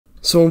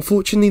So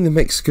unfortunately the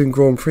Mexican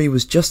Grand Prix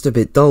was just a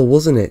bit dull,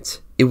 wasn't it?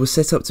 It was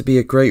set up to be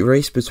a great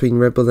race between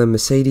Red Bull and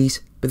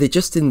Mercedes, but it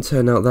just didn't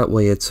turn out that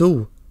way at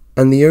all.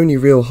 And the only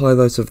real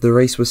highlight of the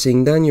race was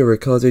seeing Daniel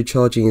Ricciardo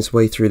charging his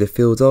way through the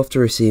field after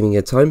receiving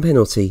a time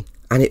penalty,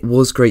 and it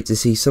was great to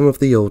see some of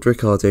the old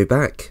Ricciardo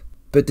back.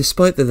 But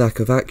despite the lack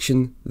of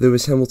action,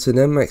 Lewis Hamilton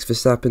and Max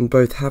Verstappen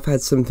both have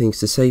had some things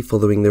to say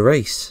following the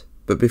race.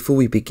 But before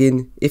we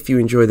begin, if you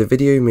enjoy the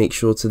video, make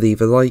sure to leave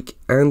a like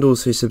and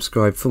also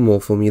subscribe for more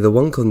Formula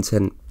 1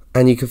 content.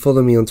 And you can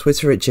follow me on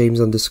Twitter at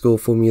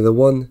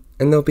James_Formula1,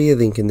 and there'll be a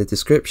link in the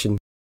description.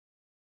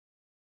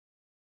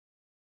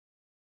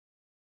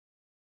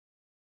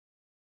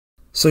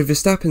 So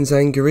Verstappen's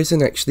anger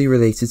isn't actually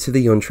related to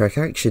the on-track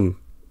action.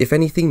 If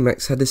anything,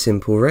 Max had a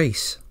simple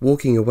race,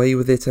 walking away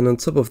with it and on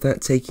top of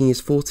that taking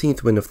his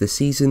 14th win of the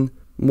season,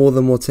 more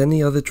than what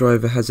any other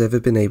driver has ever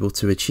been able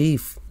to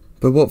achieve.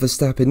 But what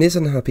Verstappen is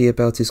unhappy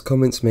about is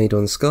comments made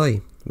on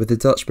Sky, with the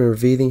Dutchman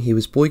revealing he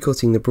was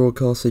boycotting the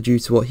broadcaster due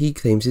to what he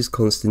claims is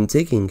constant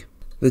digging.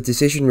 The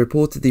decision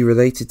reportedly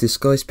related to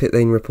Sky's pit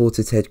lane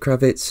reporter Ted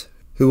Kravitz,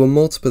 who on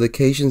multiple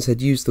occasions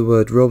had used the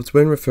word robbed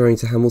when referring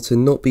to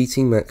Hamilton not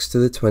beating Max to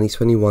the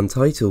 2021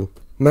 title.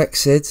 Max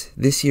said,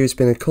 "This year has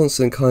been a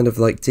constant kind of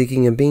like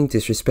digging and being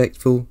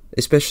disrespectful,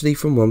 especially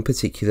from one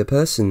particular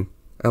person.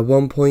 At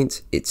one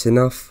point, it's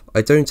enough,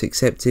 I don't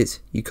accept it,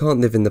 you can't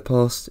live in the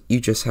past,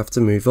 you just have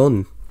to move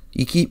on.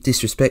 You keep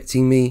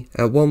disrespecting me,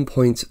 at one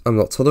point, I'm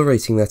not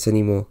tolerating that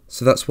anymore,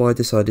 so that's why I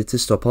decided to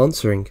stop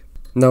answering."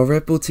 Now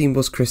Red Bull team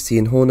boss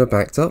Christian Horner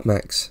backed up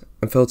Max,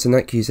 and felt an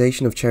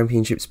accusation of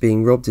championships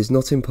being robbed is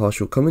not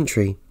impartial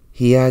commentary.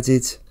 He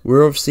added,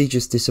 "We're obviously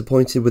just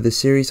disappointed with a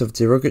series of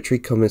derogatory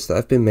comments that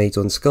have been made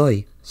on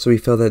Sky, so we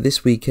felt that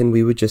this weekend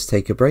we would just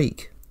take a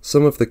break.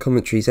 Some of the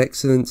commentary is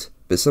excellent,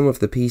 but some of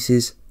the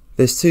pieces,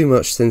 there's too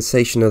much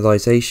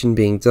sensationalization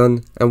being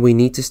done, and we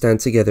need to stand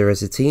together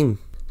as a team."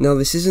 Now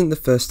this isn't the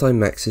first time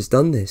Max has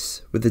done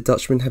this, with the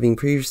Dutchman having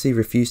previously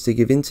refused to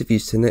give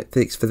interviews to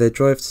Netflix for their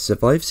Drive to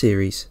Survive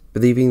series,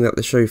 believing that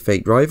the show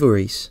faked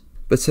rivalries.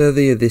 But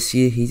earlier this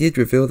year he did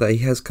reveal that he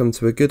has come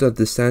to a good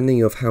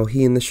understanding of how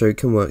he and the show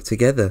can work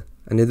together,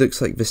 and it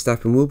looks like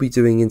Verstappen will be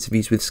doing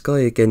interviews with Sky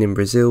again in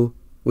Brazil,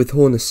 with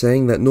Horner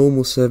saying that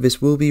normal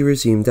service will be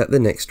resumed at the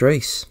next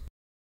race.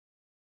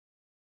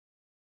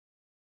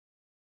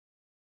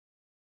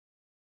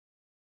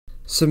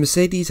 So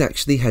Mercedes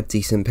actually had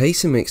decent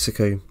pace in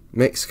Mexico.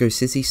 Mexico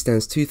City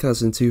stands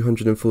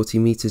 2,240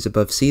 meters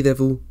above sea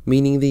level,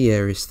 meaning the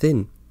air is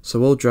thin. So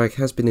while drag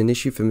has been an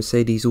issue for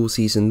Mercedes all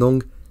season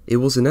long, it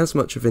wasn't as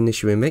much of an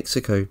issue in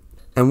Mexico.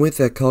 And with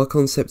their car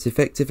concept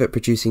effective at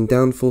producing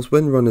downforce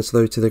when run as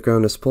low to the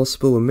ground as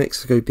possible and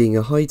Mexico being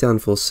a high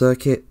downforce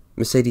circuit,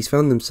 Mercedes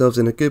found themselves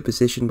in a good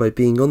position by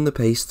being on the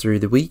pace through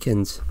the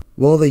weekend.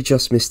 While they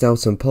just missed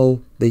out on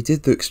pole, they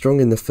did look strong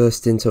in the first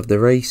stint of the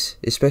race,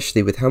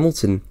 especially with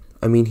Hamilton.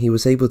 I mean, he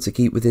was able to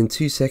keep within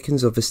 2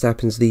 seconds of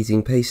Verstappen's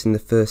leading pace in the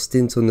first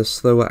stint on the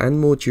slower and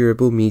more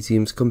durable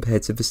mediums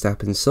compared to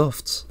Verstappen's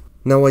softs.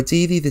 Now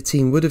ideally the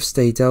team would have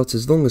stayed out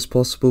as long as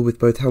possible with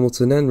both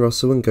Hamilton and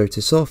Russell and go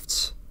to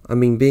softs. I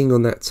mean, being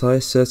on that tyre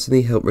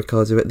certainly helped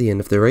Ricciardo at the end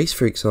of the race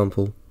for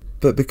example.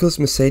 But because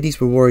Mercedes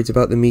were worried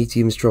about the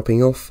mediums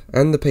dropping off,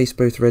 and the pace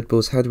both Red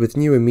Bulls had with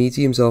newer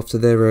mediums after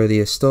their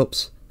earlier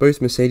stops,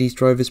 both Mercedes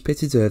drivers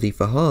pitted early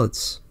for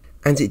hards.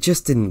 And it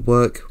just didn't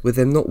work, with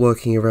them not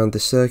working around the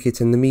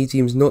circuit and the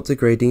mediums not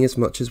degrading as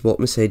much as what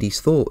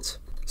Mercedes thought.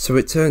 So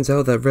it turns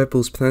out that Red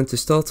Bull's plan to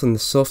start on the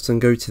softs and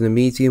go to the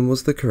medium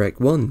was the correct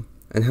one,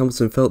 and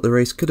Hamilton felt the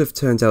race could have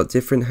turned out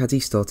different had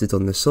he started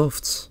on the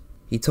softs.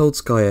 He told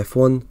Sky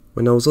F1,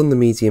 "When I was on the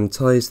medium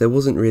tyres there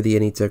wasn't really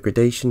any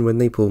degradation when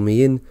they pulled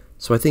me in,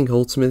 so I think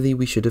ultimately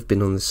we should have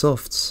been on the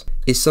softs.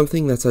 It's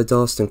something that I'd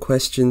asked and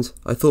questioned.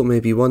 I thought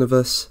maybe one of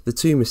us, the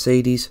two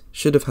Mercedes,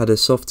 should have had a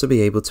soft to be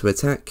able to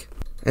attack."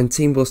 And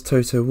team boss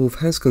Toto Wolff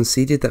has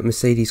conceded that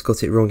Mercedes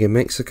got it wrong in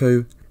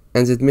Mexico,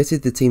 and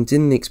admitted the team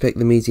didn't expect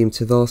the medium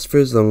to last for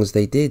as long as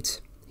they did.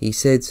 He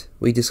said,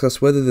 "We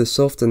discussed whether the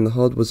soft and the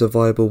hard was a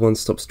viable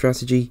one-stop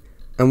strategy,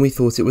 and we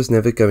thought it was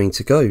never going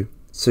to go,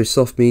 so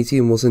soft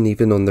medium wasn't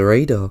even on the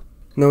radar."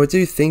 Now I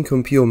do think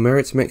on pure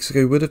merit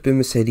Mexico would have been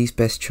Mercedes'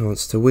 best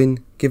chance to win,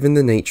 given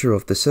the nature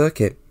of the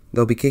circuit.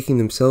 They'll be kicking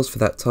themselves for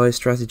that tyre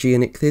strategy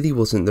and it clearly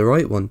wasn't the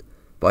right one,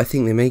 but I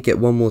think they may get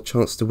one more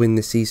chance to win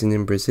this season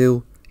in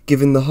Brazil,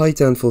 given the high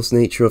downforce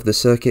nature of the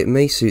circuit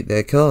may suit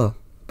their car.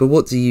 But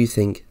what do you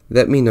think?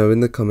 Let me know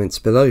in the comments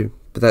below.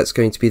 But that's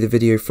going to be the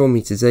video from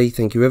me today.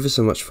 Thank you ever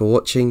so much for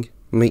watching.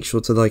 Make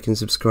sure to like and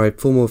subscribe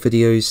for more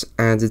videos,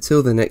 and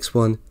until the next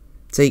one,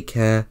 take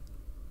care,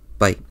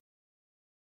 bye.